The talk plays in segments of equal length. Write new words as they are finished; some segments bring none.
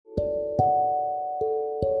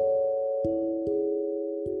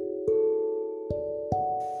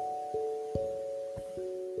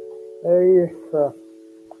It's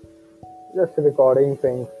just recording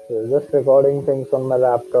things on my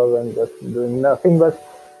laptop and just doing nothing but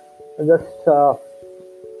just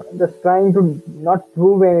just trying to not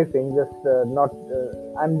prove anything. Just not.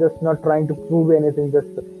 I'm just not trying to prove anything.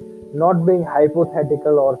 Just not being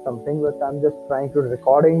hypothetical or something. But I'm just trying to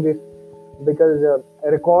recording this because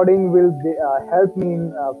recording will help me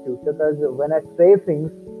in future. Because when I say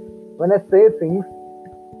things,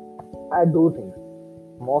 I do things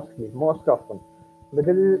most often,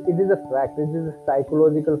 because it is a fact. It is a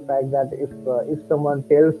psychological fact that if someone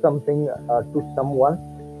tells something to someone,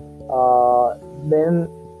 then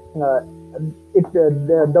uh,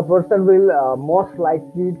 the person will most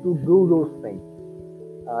likely to do those things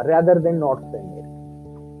rather than not saying it.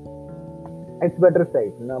 It's better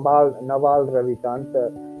said. Naval Ravikant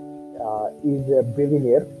is a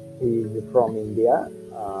billionaire. He is from India.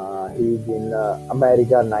 He is in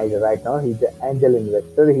America right now. He's an angel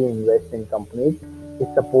investor. He invests in companies. He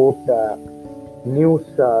supports new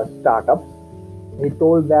startups. He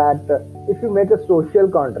told that if you make a social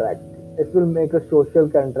contract, if you make a social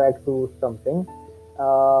contract to something,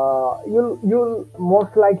 you'll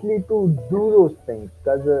most likely to do those things,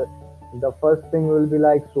 because the first thing will be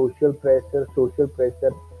like social pressure.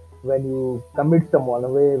 When you commit someone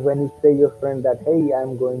away, when you say your friend that, hey,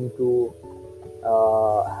 I'm going to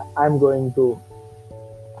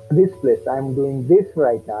this place, I'm doing this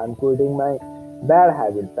right now, I'm quitting my bad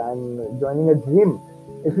habits, I'm joining a gym.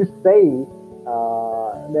 If you say,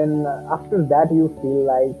 then after that you feel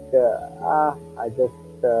like, I'm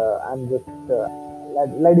just,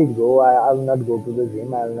 let it go. I'll not go to the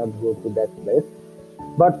gym, I'll not go to that place.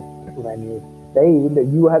 But when you say that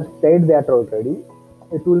you have said that already,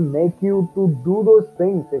 it will make you to do those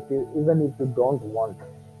things even if you don't want.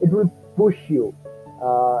 It will push you.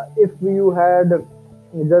 If you had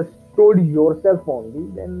just told yourself only,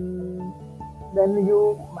 then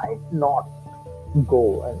you might not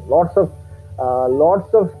go. And lots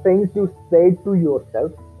of things you say to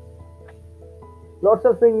yourself, lots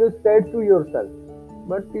of things you said to yourself,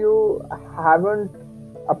 but you haven't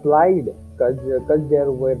applied, because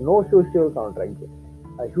there were no social contracts.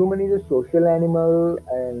 A human is a social animal,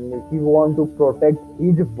 and if you want to protect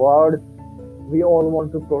his words, we all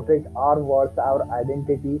want to protect our words, our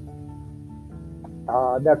identity.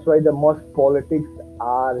 That's why the most politics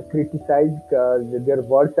are criticized, because their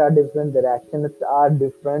words are different, their actions are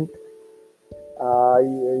different.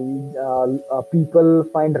 People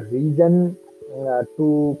find reason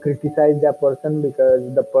to criticize that person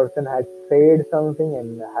because the person has said something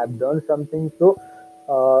and have done something. So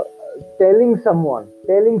uh, telling someone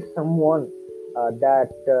that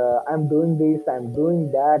I'm doing this, I'm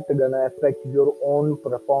doing that, gonna affect your own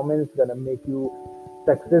performance, gonna make you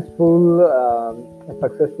successful.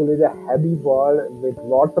 Successful is a heavy word with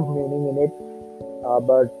lots of meaning in it,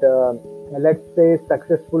 but let's say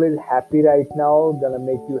successful is happy right now, gonna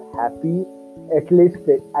make you happy, at least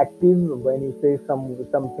active. When you say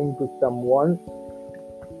something to someone,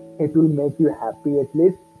 it will make you happy at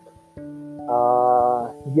least.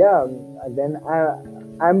 Yeah. Then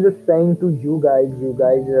I'm just saying to you guys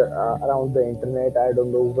around the internet. I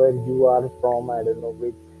don't know where you are from. I don't know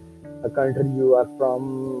which country you are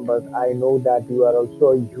from, but I know that you are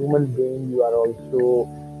also a human being. You are also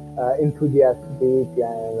enthusiastic,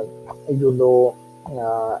 and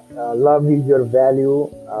love is your value.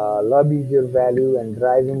 Love is your value and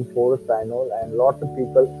driving force. I know, and lots of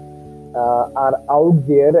people are out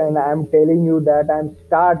there, and I'm telling you that I'm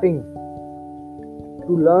starting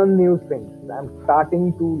to learn new things. I'm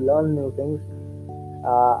starting to learn new things.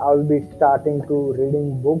 I'll be starting to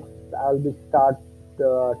reading books. I'll be start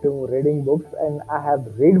to reading books, and I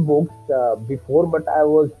have read books before, but I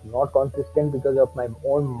was not consistent because of my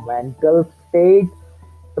own mental state.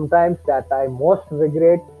 Sometimes that I most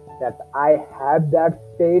regret that I have that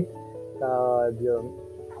state,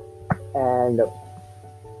 and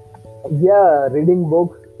yeah, reading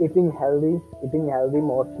books, eating healthy.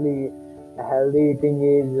 Mostly healthy eating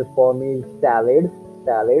is for me salads,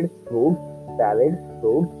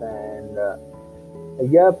 fruits, and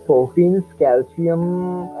yeah, proteins,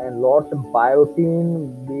 calcium, and lots of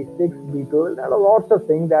biotin, B6, B12, and lots of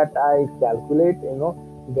things that I calculate.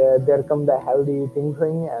 There come the healthy eating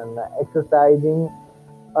thing, and exercising,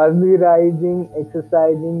 early rising,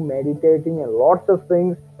 exercising, meditating, and lots of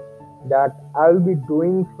things that I'll be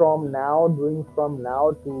doing from now to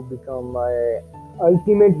become a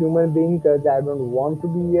ultimate human being, because I don't want to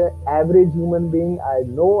be a average human being. I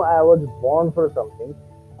know I was born for something.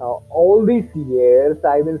 All these years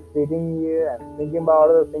I've been sitting here and thinking about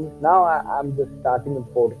other things. Now I'm just starting a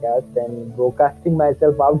podcast and broadcasting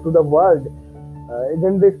myself out to the world.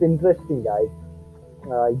 Isn't this interesting, guys?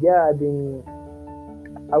 Yeah, I mean,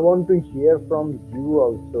 I want to hear from you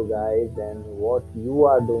also, guys, and what you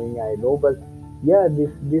are doing. I know, but yeah,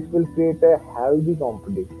 this will create a healthy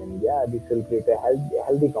competition. Yeah, this will create a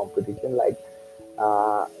healthy competition. Like,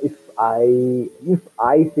 if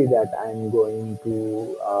I say that I'm going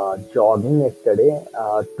to jogging yesterday,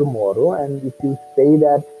 tomorrow, and if you say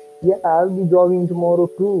that yeah, I'll be jogging tomorrow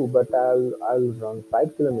too, but I'll run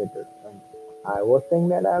 5 kilometers. And I was saying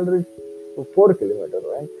that I'll reach 4 kilometers,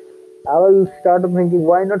 right? I will start thinking,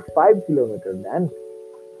 why not 5 kilometers then?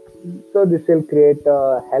 So this will create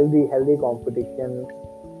a healthy competition,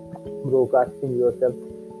 broadcasting yourself.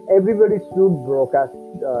 Everybody should broadcast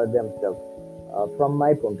themselves. From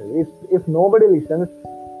my point of view, if nobody listens,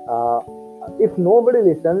 uh, if nobody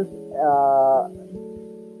listens, uh,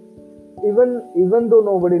 even though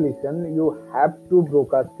nobody listens, you have to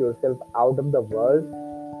broadcast yourself out of the world,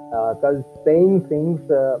 because saying things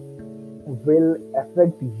will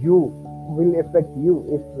affect you will affect you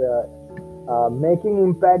if making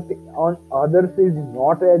impact on others is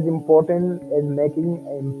not as important as making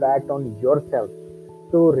impact on yourself.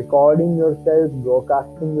 So recording yourself,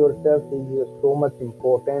 broadcasting yourself is so much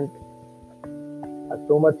important.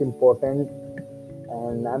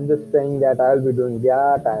 And I'm just saying that I'll be doing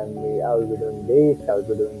that, I'll be doing this, I'll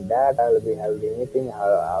be doing that, I'll be having anything,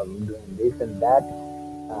 I'm doing this and that.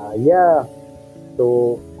 Yeah.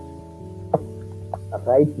 So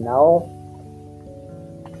right now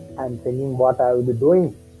I'm thinking what I'll be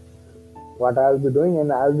doing,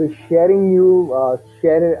 and I'll be sharing you,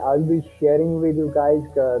 I'll be sharing with you guys.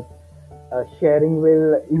 Sharing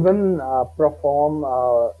will even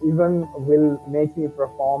even will make me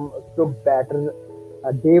perform so better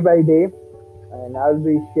day by day. And I'll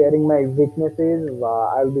be sharing my weaknesses.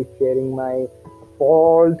 I'll be sharing my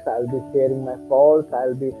faults. I'll be sharing my faults.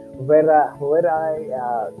 I'll be where I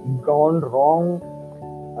gone wrong.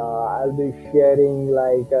 I'll be sharing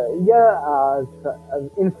like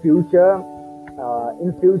in future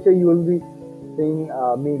you will be seeing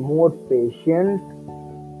me more patient,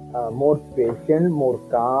 more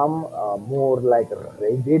calm, more like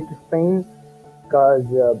rigid thing. Because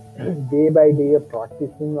day by day of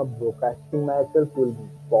practicing of broadcasting myself will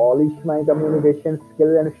polish my communication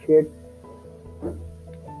skill and shit.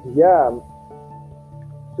 Yeah,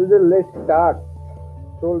 so just let's start.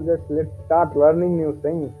 So just let's start learning new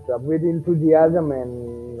things with enthusiasm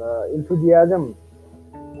and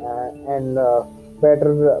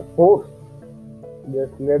better force.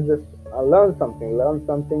 Just let's just learn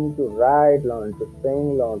something to write, learn to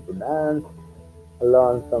sing, learn to dance,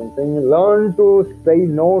 learn something, learn to say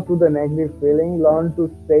no to the negative feeling, learn to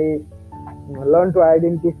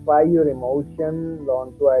identify your emotion,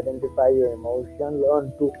 learn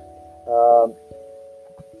to uh,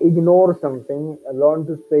 ignore something, learn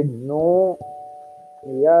to say no.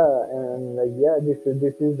 Yeah, and yeah, this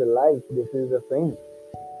is the life, this is the thing.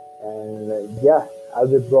 And yeah, I'll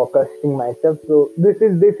be broadcasting myself. So this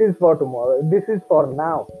is for tomorrow, this is for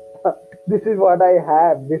now. This is what I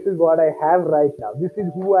have, this is what I have right now, this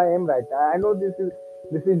is who I am right now. I know this is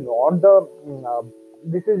not the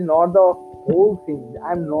this is not the whole thing.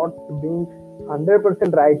 I'm not being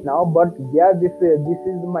 100% right now, but yeah, this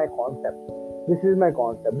is my concept. This is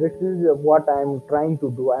what I'm trying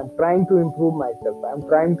to do. I'm trying to improve myself. I'm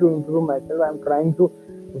trying to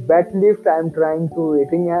wet lift. I'm trying to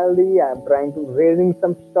eating healthy. I'm trying to raising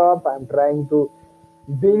some stuff. I'm trying to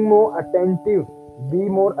being more attentive. Be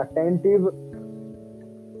more attentive.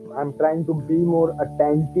 I'm trying to be more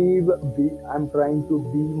attentive. I'm trying to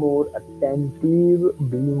be more attentive.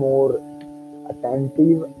 Be more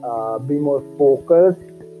focused.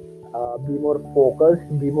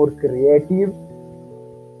 Be more creative.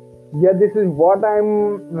 Yeah, this is what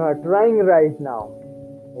I'm trying right now.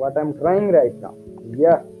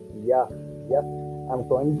 Yeah, yeah, yeah. I'm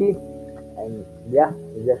 20, and yeah,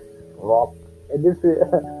 just rock. This is,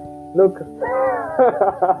 look,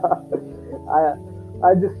 I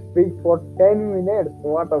I just speak for 10 minutes.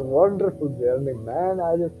 What a wonderful journey, man!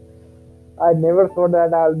 I never thought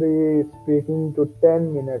that I'll be speaking to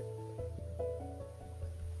 10 minutes.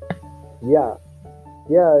 Yeah,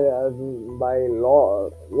 yeah, yeah, by law,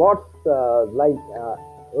 lots like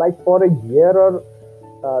for a year or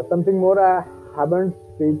something more. I haven't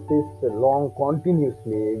speak this long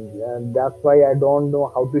continuously, and that's why I don't know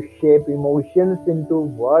how to shape emotions into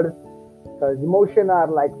words. Because emotion are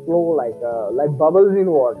like flow, like bubbles in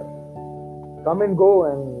water, come and go,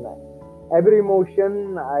 and every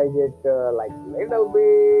emotion I get like little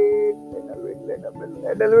bit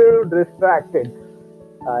distracted.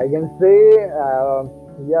 I can say,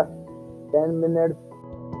 yes, 10 minutes